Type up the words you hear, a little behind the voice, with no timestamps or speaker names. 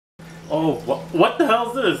Oh, what the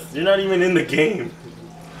hell is this? You're not even in the game.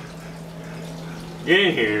 Get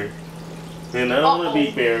in here. Man, I don't want to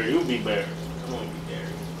be Barry. You be Barry. I don't want to be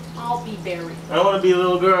Barry. I'll be Barry. I want to be a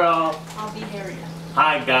little girl. I'll be Harriet.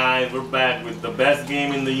 Hi guys, we're back with the best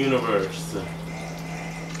game in the universe.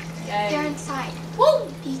 Yay. They're inside. Woo!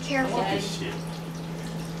 Be careful. Get this shit.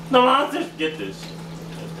 No monsters! Get this shit.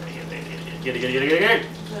 Get it. Hey!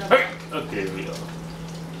 Okay, here we go.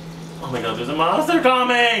 Oh my god, there's a monster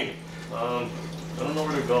coming! I don't know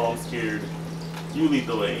where to go, I'm scared. You lead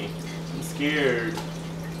the way. I'm scared.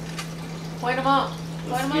 Point him up.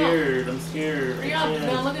 Point him up. I'm scared. Hurry up, he's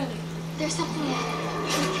gonna look at me. There's something there. Be I'm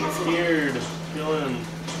careful. scared. Kill him.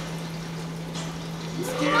 I'm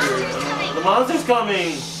scared. coming. The monster's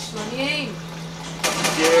coming! Let me aim.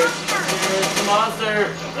 Scared. The monster!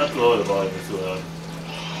 That's low, the volume is too loud.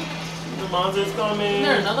 The monster's coming! Is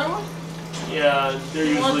there another one? Yeah, they're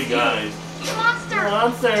usually guys. The monster.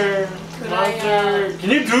 Monster! Could Monster! Can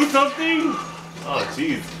you do something? Oh,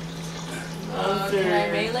 jeez. Monster. Can I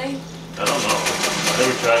melee? I don't know. I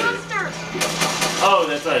never tried it. Monster. Oh,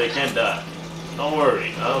 that's right, I can't die. Don't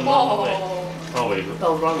worry. I'm on the way. Oh, wait, what the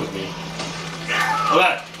hell's wrong with me? Oh,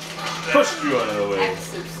 God! Pushed you out of the way.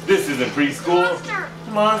 This isn't preschool. Monster.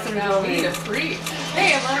 Monster's Now we need a coming. free.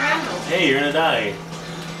 Hey, I'm on ammo. Hey, you're gonna die.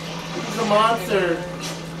 It's a monster.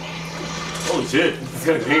 Oh shit, this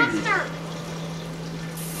guy's angry. Monster.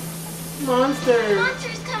 Monster.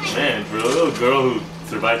 Monster's coming. Man, for a little girl who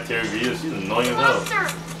survived Terra Grieta, she's annoying as hell. Monster.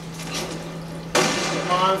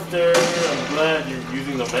 Monster. I'm glad you're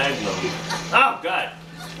using the Magnum. Oh god.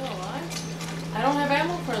 Still alive? I don't have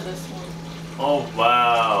ammo for this one. Oh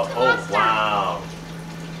wow. Oh wow.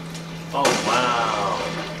 Oh wow.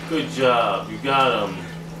 Good job. You got him.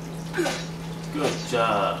 Good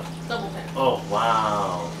job. Double tap. Oh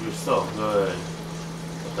wow. You're so good.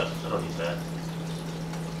 What the? I don't need that.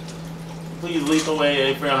 Please lead the way.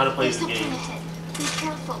 I forgot how to play There's this something game. ahead. Be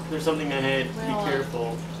careful. There's something ahead. Well, Be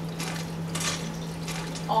careful.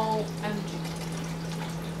 All empty.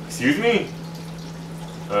 Excuse me?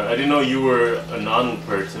 I didn't know you were a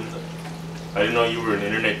non-person. I didn't know you were an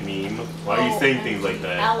internet meme. Why are you saying things like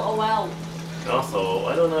that? LOL. And also,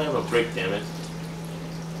 I don't have a brick, damn it.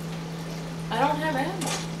 I don't have ammo.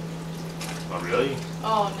 Oh, really?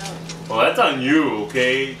 Oh no. Well, that's on you,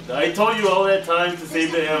 okay? I told you all that time to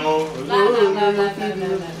save the ammo. Blah, blah, blah, blah, blah, blah,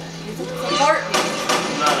 blah. You support me.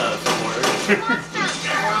 I'm not a supporter. Monster.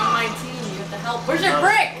 You're on my team. You have to help. Where's your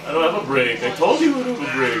brick? I don't have a brick. I told you I don't have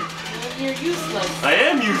a brick. You're useless. I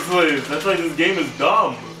am useless. That's why this game is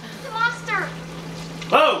dumb. The monster.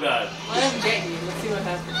 Oh, God. Let him get you. Let's see what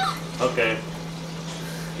happens. Okay.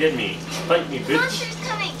 Get me. Fight me, The bitch. monster's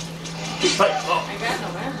coming. Fight. Oh. I got no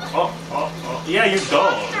ammo. Oh. Yeah, you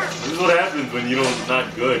don't. This is what happens when you don't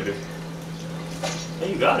not good.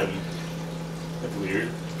 Hey, you got him. That's weird.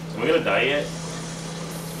 Am I gonna die yet?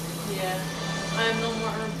 Yeah. I have no more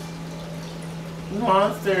herbs.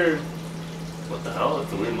 Monster. What the hell?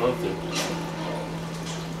 That's a weird monster.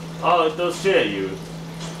 Oh, it throws shit at you.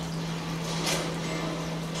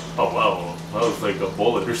 Oh wow. That was like a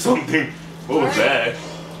bullet or something. What was that?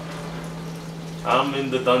 I'm in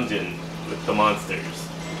the dungeon with the monsters.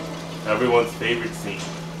 Everyone's favorite scene.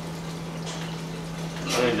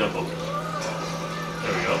 I'm gonna jump over.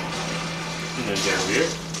 There we go. And then get over here.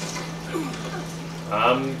 I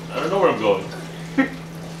don't know where I'm going.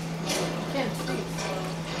 Can't see.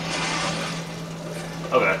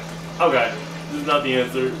 Okay. Okay. This is not the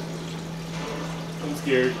answer. I'm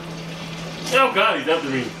scared. Oh god, he's after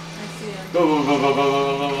me. I see him. Go.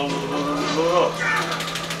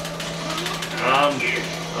 I'll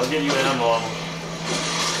give you ammo.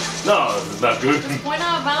 No, this is not good. Just point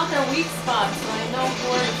out about their weak spots so I know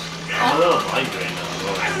where. I'm a little blind right The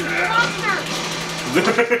monster. now.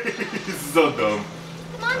 This is so dumb.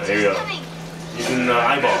 The Here we monster's go. coming. Using the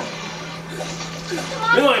eyeball. The New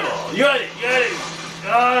monster. eyeball. You got it.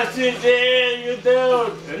 Ah, shit, man, you're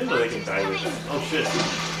down. I didn't know they can die with that. Oh, shit.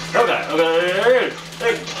 Okay.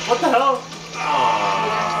 Hey, what the hell?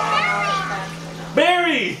 Aww.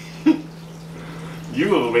 Barry!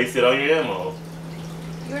 You wasted all your ammo.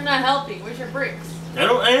 You're not helping. Where's your bricks?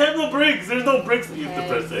 I have no bricks. There's no bricks that you have to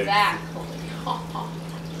press X. Exactly.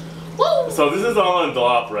 Woo! So this is all on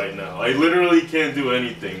dlop right now. I literally can't do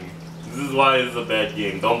anything. This is why it's a bad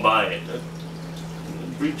game. Don't buy it.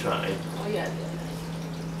 Retry. Oh yeah.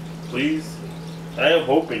 Please? I have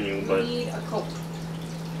hope in you, You but need a coat.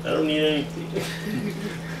 I don't need anything.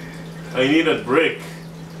 I need a brick.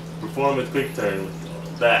 Perform a quick turn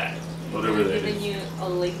with that. Whatever that Giving is. you a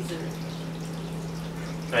laser.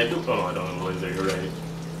 I do. Oh, I don't have a laser. You're right.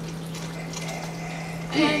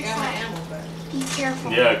 Hey, I got my ammo back. Be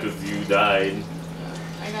careful. Yeah, because you died.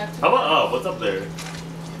 I got How about, oh, what's up there?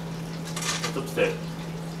 What's upstairs?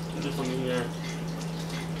 Is there something here?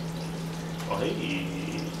 Oh, hey.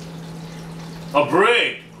 A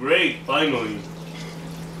brick! Great, finally.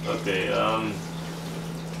 Okay,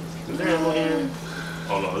 is there ammo here?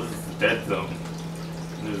 Oh no, this is the dead zone.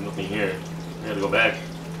 There's nothing here. I gotta go back.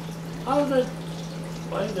 How is that?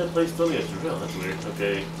 Why is that place still get real? That's weird.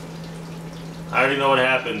 Okay. I already know what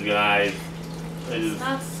happens, guys. It's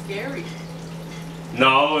not scary.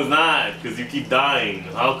 No, it's not, because you keep dying.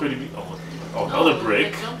 How could it be? Oh, another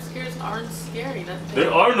brick. The jump scares aren't scary.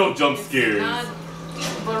 There are no jump It's scares. not,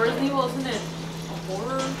 but Resident Evil, isn't it a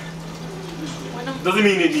horror? Doesn't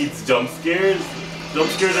mean it needs jump scares. Jump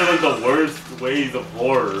scares are like the worst ways of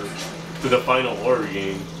horror to define a horror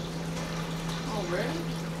game. Oh, really?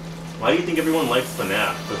 Why do you think everyone likes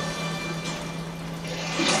FNAF?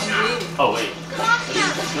 Oh, wait.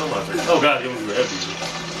 Kill monster. Oh god, he almost grabbed you.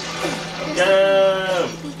 Yeah.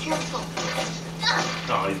 Be careful.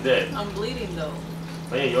 Oh, he's dead. I'm bleeding though.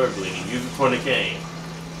 Oh yeah, you're bleeding. Use the tourniquet.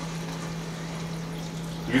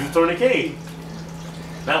 Use the tourniquet.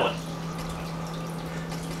 That one.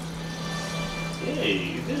 Hey,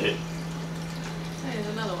 you did it. Hey, there's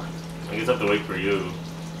another one. I guess I have to wait for you.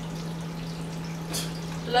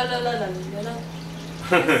 La la la la la la.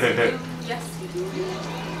 Yes, you do.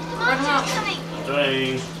 Run him out. Monster's coming. I'm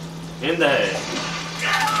trying. In the head.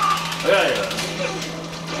 Oh yeah, yeah.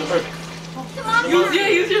 The brick. The monster.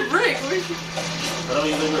 Use your brick. Where's your... How do I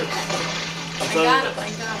use the brick? I got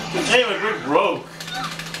him. Hey, my brick broke.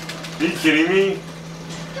 Are you kidding me?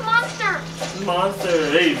 The monster. Monster.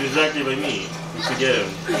 Hey, he's distracted by me. You should get him.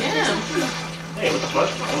 I am. Hey, what the fuck?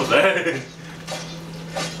 What was that?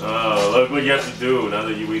 Oh, look what you have to do now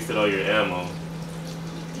that you wasted all your ammo.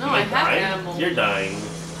 No, Am I have dying? ammo. You're dying.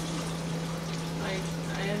 I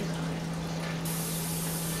am dying.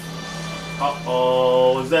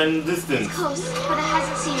 Uh-oh, is that in the distance? It's close, but it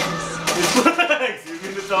hasn't seen us. It's close! You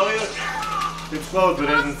mean to tell you? It's close, but it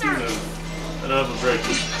hasn't seen us. I don't have a brick.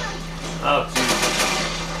 Oh, jeez.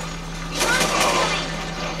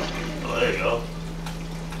 Oh, there you go.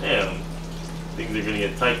 Damn. Things are gonna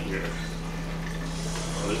get tight here.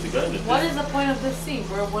 Oh, there's a guy in the What is the point of this scene?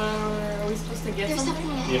 Where are we supposed to get There's something?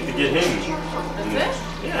 something You ahead. have to get him. Be careful. That's it?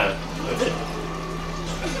 Yeah, that's it.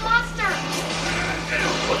 It's a monster.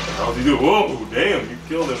 What the hell did you do? Whoa, damn, you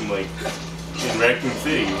killed him like in Raccoon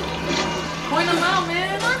City. Point them out, man.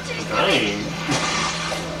 The monster's coming. Dying.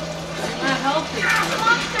 They're not helping. The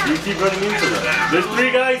monster. You keep running into them. There's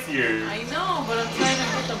 3 guys here. I know, but I'm trying to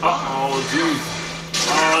hit the bomb. Uh-oh, jeez.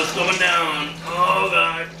 Oh, it's coming down. Oh,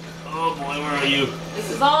 God. Oh, boy, where are you? This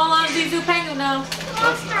is all on ZCpengu now. The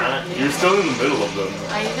monster. You're still in the middle of them.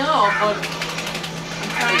 I know, but I'm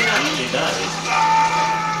trying to... They died.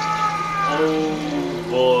 Oh,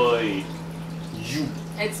 boy. You.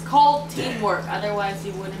 It's called teamwork, otherwise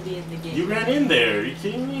you wouldn't be in the game. You ran in there. Are you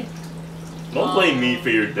kidding me? Don't blame me for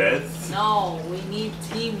your deaths. No, we need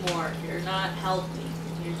teamwork. You're not helping.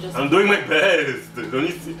 You're just... I'm doing my best. Don't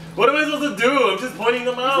you see? What am I supposed to do? I'm just pointing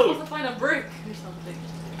them You're supposed out. to find a brick or something.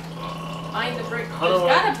 Find the brick. How There's do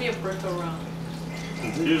I- gotta be a brick around.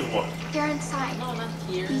 Here's one. They're inside. No, not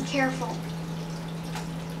here. Be careful.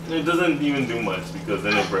 It doesn't even do much because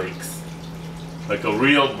then it breaks. Like a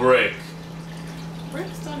real brick.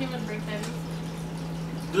 Bricks don't even break that easy.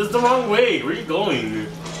 This is the wrong way. Where are you going?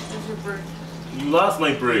 There's your brick. You lost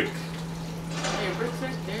my brick. Oh, your brick's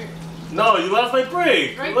right there. No, you lost my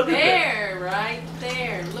brick. Right Look there, right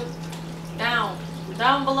there. Look. Down.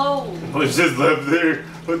 Down below. at that. It's just left there.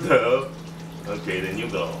 What the hell? Okay, then you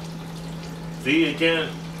go. See, I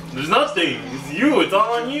can't. There's nothing. It's you. It's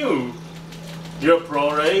all on you. You're a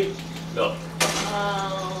pro, right? Go.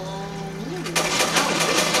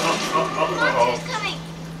 The monster's coming.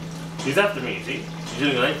 He's after me, see? He's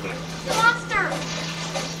shooting a knife at me. The monster.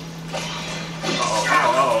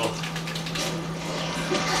 Uh-oh.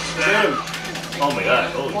 Damn. Oh my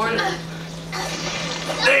god. Holy Corner. shit.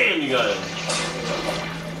 Damn, you got him.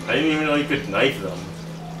 I didn't even know you could knife them.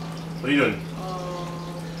 What are you doing?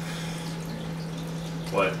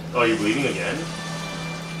 What? Oh, you're bleeding again?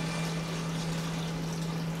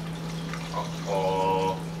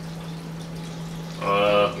 Uh-oh.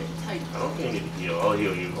 Get tight. I don't think I need to heal. I'll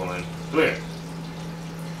heal you. Hold on. Come here.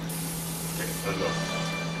 Okay, let's go.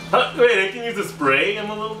 Huh? Wait, I can use the spray? I'm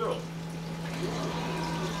a little girl.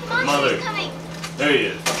 The monster's Mother. coming. There he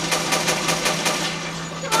is.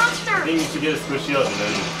 The I monster. think you should get a squishy up and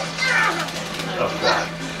then... Oh, God.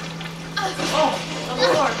 Oh, on the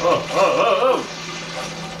floor. Oh.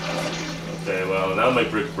 Okay, well, now my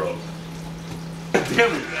brick broke.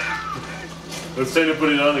 Damn it. Let's try to put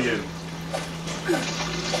it on again.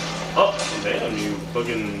 Oh, man, you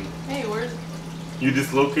fucking... Hey, where's... You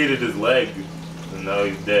dislocated his leg, and now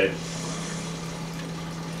he's dead.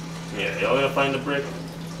 Yeah, y'all gotta find the brick?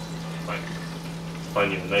 Fine.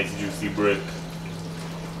 Find you a nice juicy brick.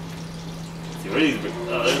 Let's see, where are these bricks?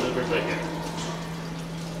 Oh, there's a brick right here.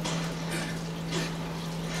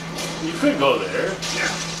 You could go there.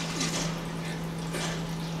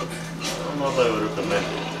 I don't know if I would recommend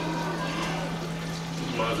it.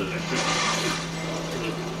 These monsters are creepy.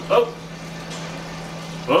 Oh!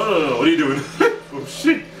 Oh, no, what are you doing? Oh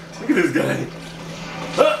shit! Look at this guy!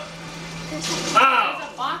 Ah! There's Ow!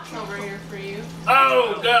 a box over here for you.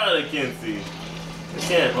 Oh god, I can't see. I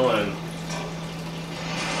can't, hold on.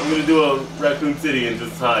 I'm gonna do a Raccoon City and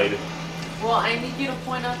just hide. Well, I need you to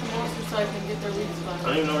point out the monsters so I can get their weak spot. I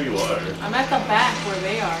don't even know where you are. I'm at the back where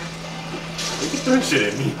they are. You keep throwing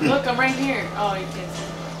shit at me. Look, I'm right here. Oh, you can't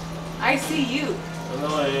see. I see you.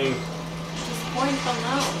 Annoying. Just point them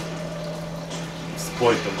out. Just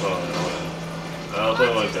point them out. I'll put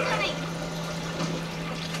him like that.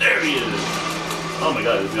 There he is! Oh my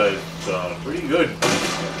god, this guy's pretty good.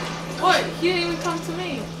 What? He didn't even come to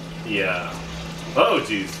me. Yeah. Oh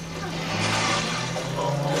jeez.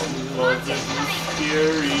 Oh, monsters are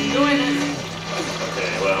scary. Doing it.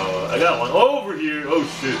 Okay, well, I got one over here. Oh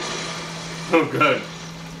shit. Oh god.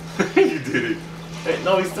 You did it. Hey,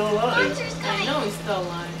 no, he's still alive. Monsters I coming. know he's still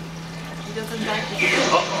alive. He doesn't die for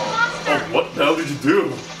Uh-oh. Oh, what the hell did you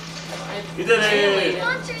do? You did it!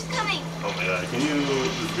 Monsters coming. Oh my god, can you...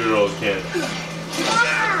 This girl can't... Monster.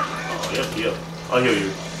 Oh, yep. I'll heal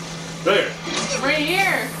you. There! Right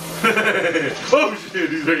here. Oh shit,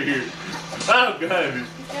 he's right here. Oh god.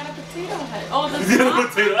 He's got a potato head. Oh, the He's got a top.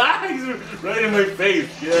 potato. Ah, he's right in my face.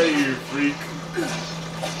 Get out of here, freak.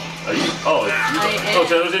 Are you... Oh, it's you. I am. Oh,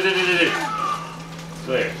 shit.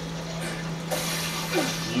 There.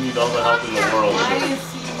 You need all the help in the world. Why is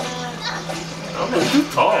he not? I don't know, he's too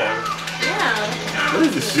tall. Yeah. What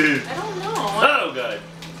is this shit? I don't know. Oh god.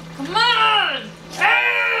 Come on!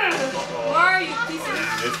 Ah! Where are you, piece of...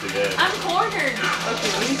 Missed again. I'm cornered.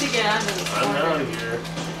 Okay, we need to get out of this I'm corner. out of here.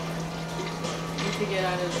 We need to get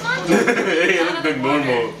out of this corner. Hey, Get it out of looks the like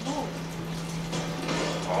normal. corner.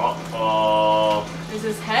 Oh. Is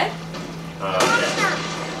his head? Yeah.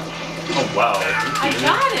 Oh wow. I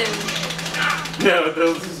got him. Yeah, but that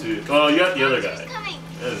was the shit. Oh, you got the other guy. Monsters coming.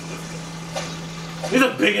 That is this guy. He's a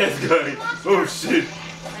big ass guy. Oh shit.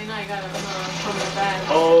 I know I got him from the back.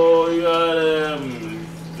 Oh, you got him.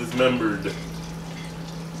 Dismembered.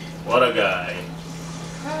 What a guy.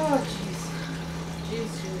 Oh, jeez.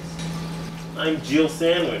 Jeez. I'm Jill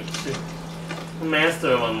Sandwich. Master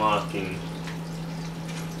of unlocking.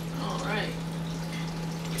 Alright.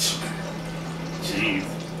 Jeez.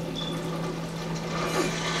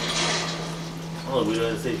 Oh, we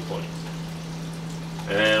got a save point.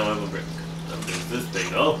 And I don't have a brick. There's this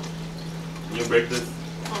thing. Oh! Can you break this?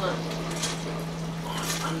 Hold on. Oh,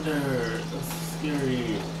 it's thunder. That's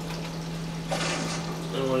scary. I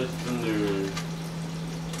don't want it thunder.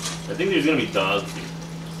 I think there's gonna be dogs here.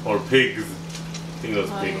 Or pigs. I think those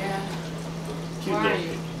Oh, pigs. yeah. Cute Where little are you?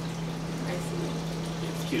 pigs. I see.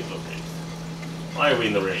 It's cute little pigs. Why are we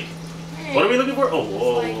in the rain? Hey, What are we looking for? Oh, it's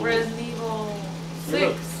whoa. like Resident Evil 6.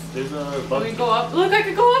 Look, there's a Can bug. we go up? Look, I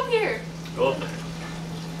could go up here. Go up there.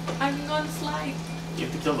 I can go on the slide. You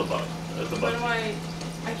have to kill the bug. That's the But bug.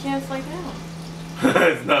 I can't slide down.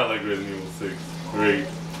 It's not like Resident Evil 6. Great.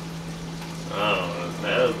 Oh,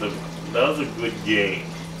 that was a good game.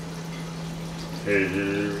 Here,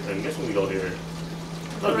 I'm guessing we go here.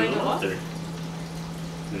 Oh, there's a monster.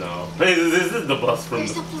 No. Hey, this is the bus from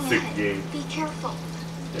There's the something 6th ahead. game. Be careful.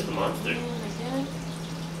 There's a monster. Again?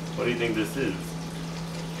 What do you think this is?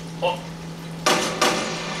 Oh!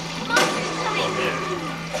 Monsters coming. Oh man.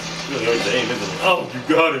 Really hard to aim, isn't it? Oh,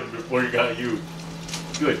 you got him before he got you.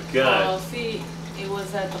 Good God. Well, see, it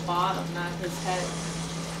was at the bottom, not his head.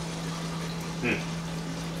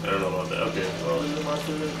 I don't know about that. Okay. Well, there's a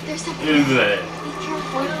monster there. There's something Who's ahead. that? Be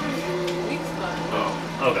careful. Point on his weak spot. Oh.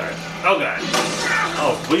 Okay. Okay.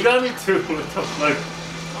 Oh, well, you got me too. What the fuck?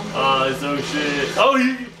 Oh, so shit. Oh,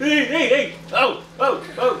 hey. Oh,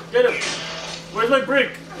 get him. Where's my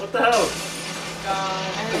brick? What the hell?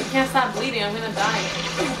 God, I can't stop bleeding. I'm gonna die.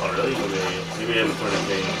 Oh, really? Okay. Maybe I have a sort of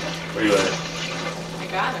thing. Where you at? I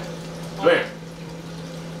got him. Come here.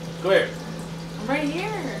 Come here. I'm right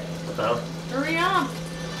here. What the hell? Hurry up.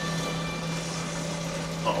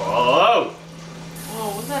 Oh!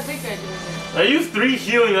 Whoa, what's that big guy doing there? I used 3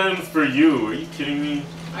 healing items for you. Are you kidding me?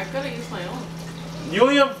 I could have used my own. You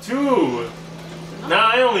only have 2. No.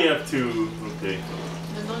 Nah, I only have 2. Okay.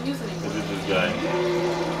 Then don't use This anymore. is this guy.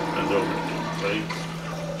 That's over. Right?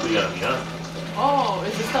 What do you got me, huh? Oh,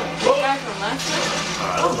 is this the guy from last time? I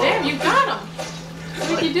don't know. Damn, you got him.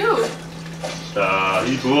 What did you do?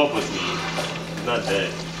 He blew up with me. He's not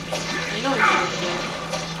dead. You know he's not dead.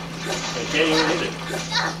 I can't even hit it.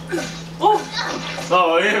 Oh!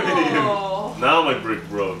 Oh, yeah. Oh. Now my brick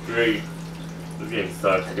broke. Great. This game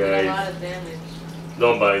sucks, I did a lot guys. of damage.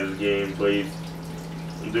 Don't buy this game, please.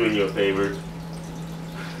 I'm doing you a favor.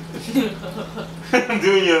 I'm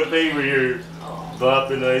doing you a favor here. Oh. Dlop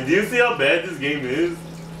and I. Do you see how bad this game is?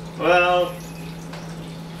 Well,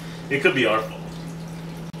 it could be our fault.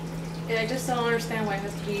 Yeah, I just don't understand why it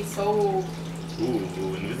has to be so...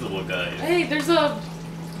 Ooh, invisible guys. Hey, there's a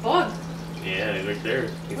bug. Yeah, he's right there.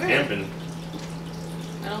 He's Where? camping.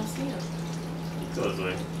 I don't see him. Go this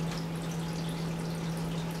way.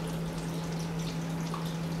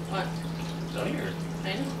 What? Down here. I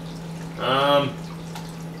know.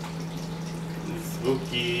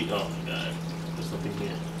 Spooky. Oh my god. There's something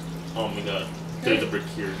here. Oh my god. There's a brick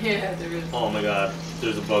here. Yeah, there is. Oh my god.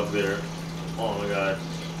 There's a bug there. Oh my god.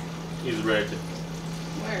 He's red.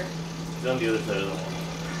 Where? He's on the other side of the wall.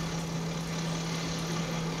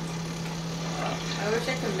 I wish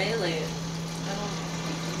I could melee it. I don't...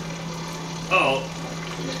 Oh.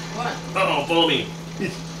 What? Oh, follow me.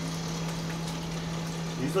 He's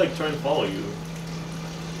like trying to follow you.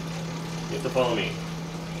 You have to follow me.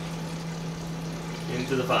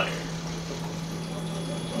 Into the fire.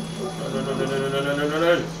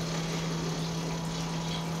 Run.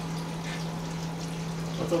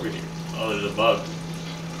 What's over here? Oh, there's a bug. Oh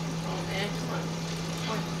man, come on.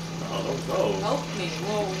 Come on. Oh, don't go. Help me.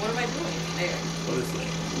 Whoa, what am I doing? There. Go this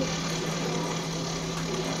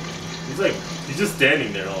way. He's just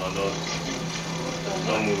standing there. Hold on,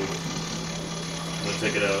 don't move. I'm gonna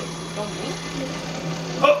check it out. Don't move?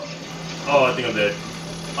 Oh! Oh, I think I'm dead.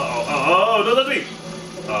 Oh, don't touch me!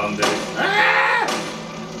 Oh, I'm dead. Ah!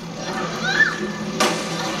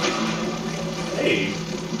 Hey.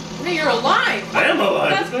 Hey, you're alive! I am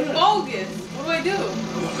alive. That's What's going on? bogus. What do I do?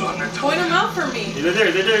 Point him out for me. He's right there.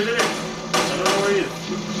 I don't know where he is.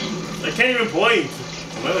 I can't even point.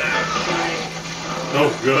 Oh,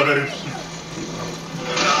 God.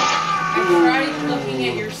 I tried looking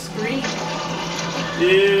at your screen.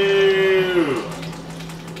 Ew.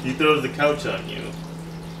 He throws the couch on you.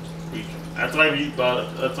 That's why I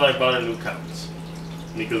bought a new couch.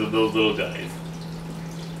 Because of those little guys.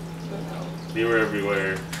 They were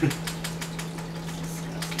everywhere.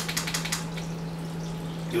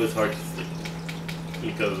 It was hard to sleep.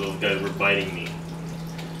 Because those guys were biting me.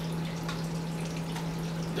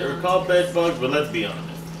 They were called bed bugs, but let's be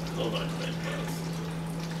honest. Those aren't bed bugs.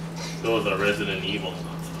 Those are Resident Evil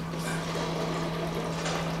monsters.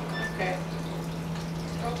 Okay.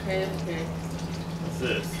 Okay. What's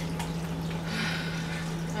this?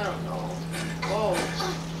 I don't know. Whoa.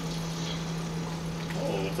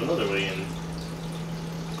 Oh, it's another way in.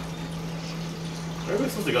 Where are we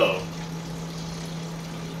supposed to go?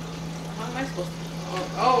 How am I supposed to...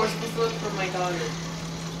 Oh, we're supposed to look for my daughter.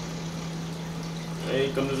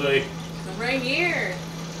 Hey, come this way. I'm right here.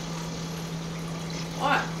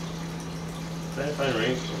 What? Trying to find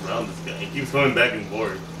range around this guy. He keeps going back and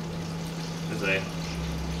forth. This way.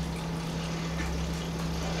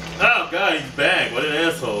 Oh god, he's back. What an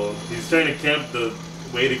asshole. He's trying to camp the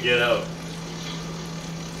way to get out.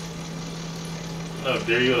 Oh,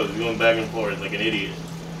 there he goes. He's going back and forth like an idiot.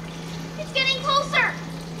 It's getting closer.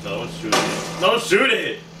 No, don't shoot it. Don't shoot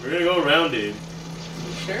it! We're gonna go around it.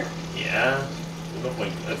 You sure? Yeah. There's no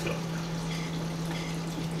point. Let's go.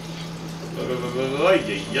 Go.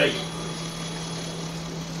 Yay.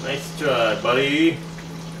 Nice try, buddy.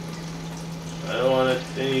 I don't want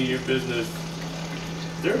any of your business.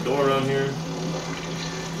 Is there a door around here?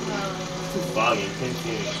 It's too foggy. Can't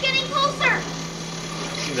see It's anything. getting closer. I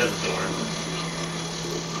think that's a door.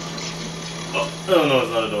 Oh no,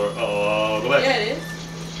 it's not a door. Oh, go back. Yeah, it is.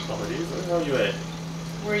 Oh, it is? Where the hell are you at?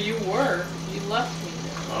 Where you were. You left me.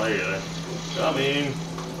 Oh, there you are. Coming.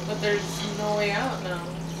 But there's no way out now.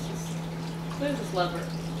 It's just... What is this lever?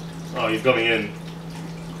 Oh, he's coming in.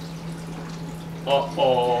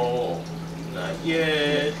 Uh-oh. Not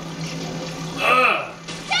yet. Ah!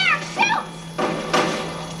 There, shoot!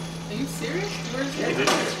 Are you serious? Where's Yeah, he's he? right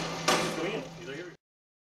here. He's coming in. He's right here.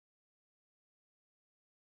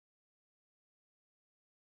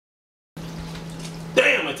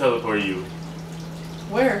 Damn, I teleported you.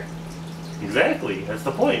 Where? Exactly. That's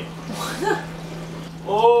the point.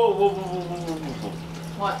 Oh, whoa.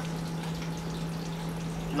 What?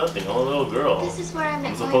 Nothing. Oh, little girl. This is where I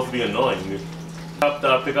met I'm supposed to be annoying. Pick up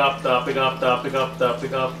the. I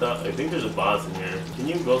think there's a boss in here. Can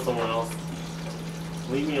you go somewhere else?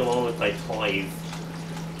 Leave me alone with my toys.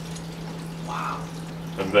 Wow.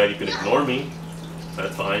 I'm glad you can ignore me.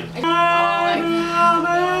 That's fine. Oh my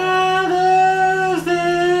God.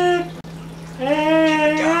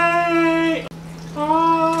 Hey, hey.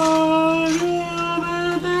 Oh,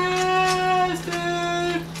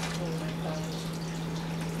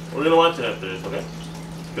 we're gonna watch it after this, okay?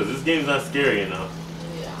 Because this game's not scary enough.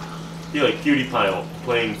 Yeah. I feel like Cutie Pie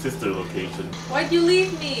playing Sister Location. Why'd you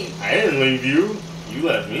leave me? I didn't leave you. You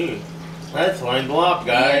left me. Let's find dlop,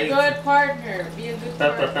 guys. Be a good partner. Be a good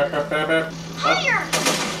partner. Higher!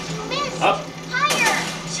 Miss! Up. Higher!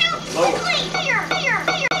 Shoot! Lower. Quickly! Higher!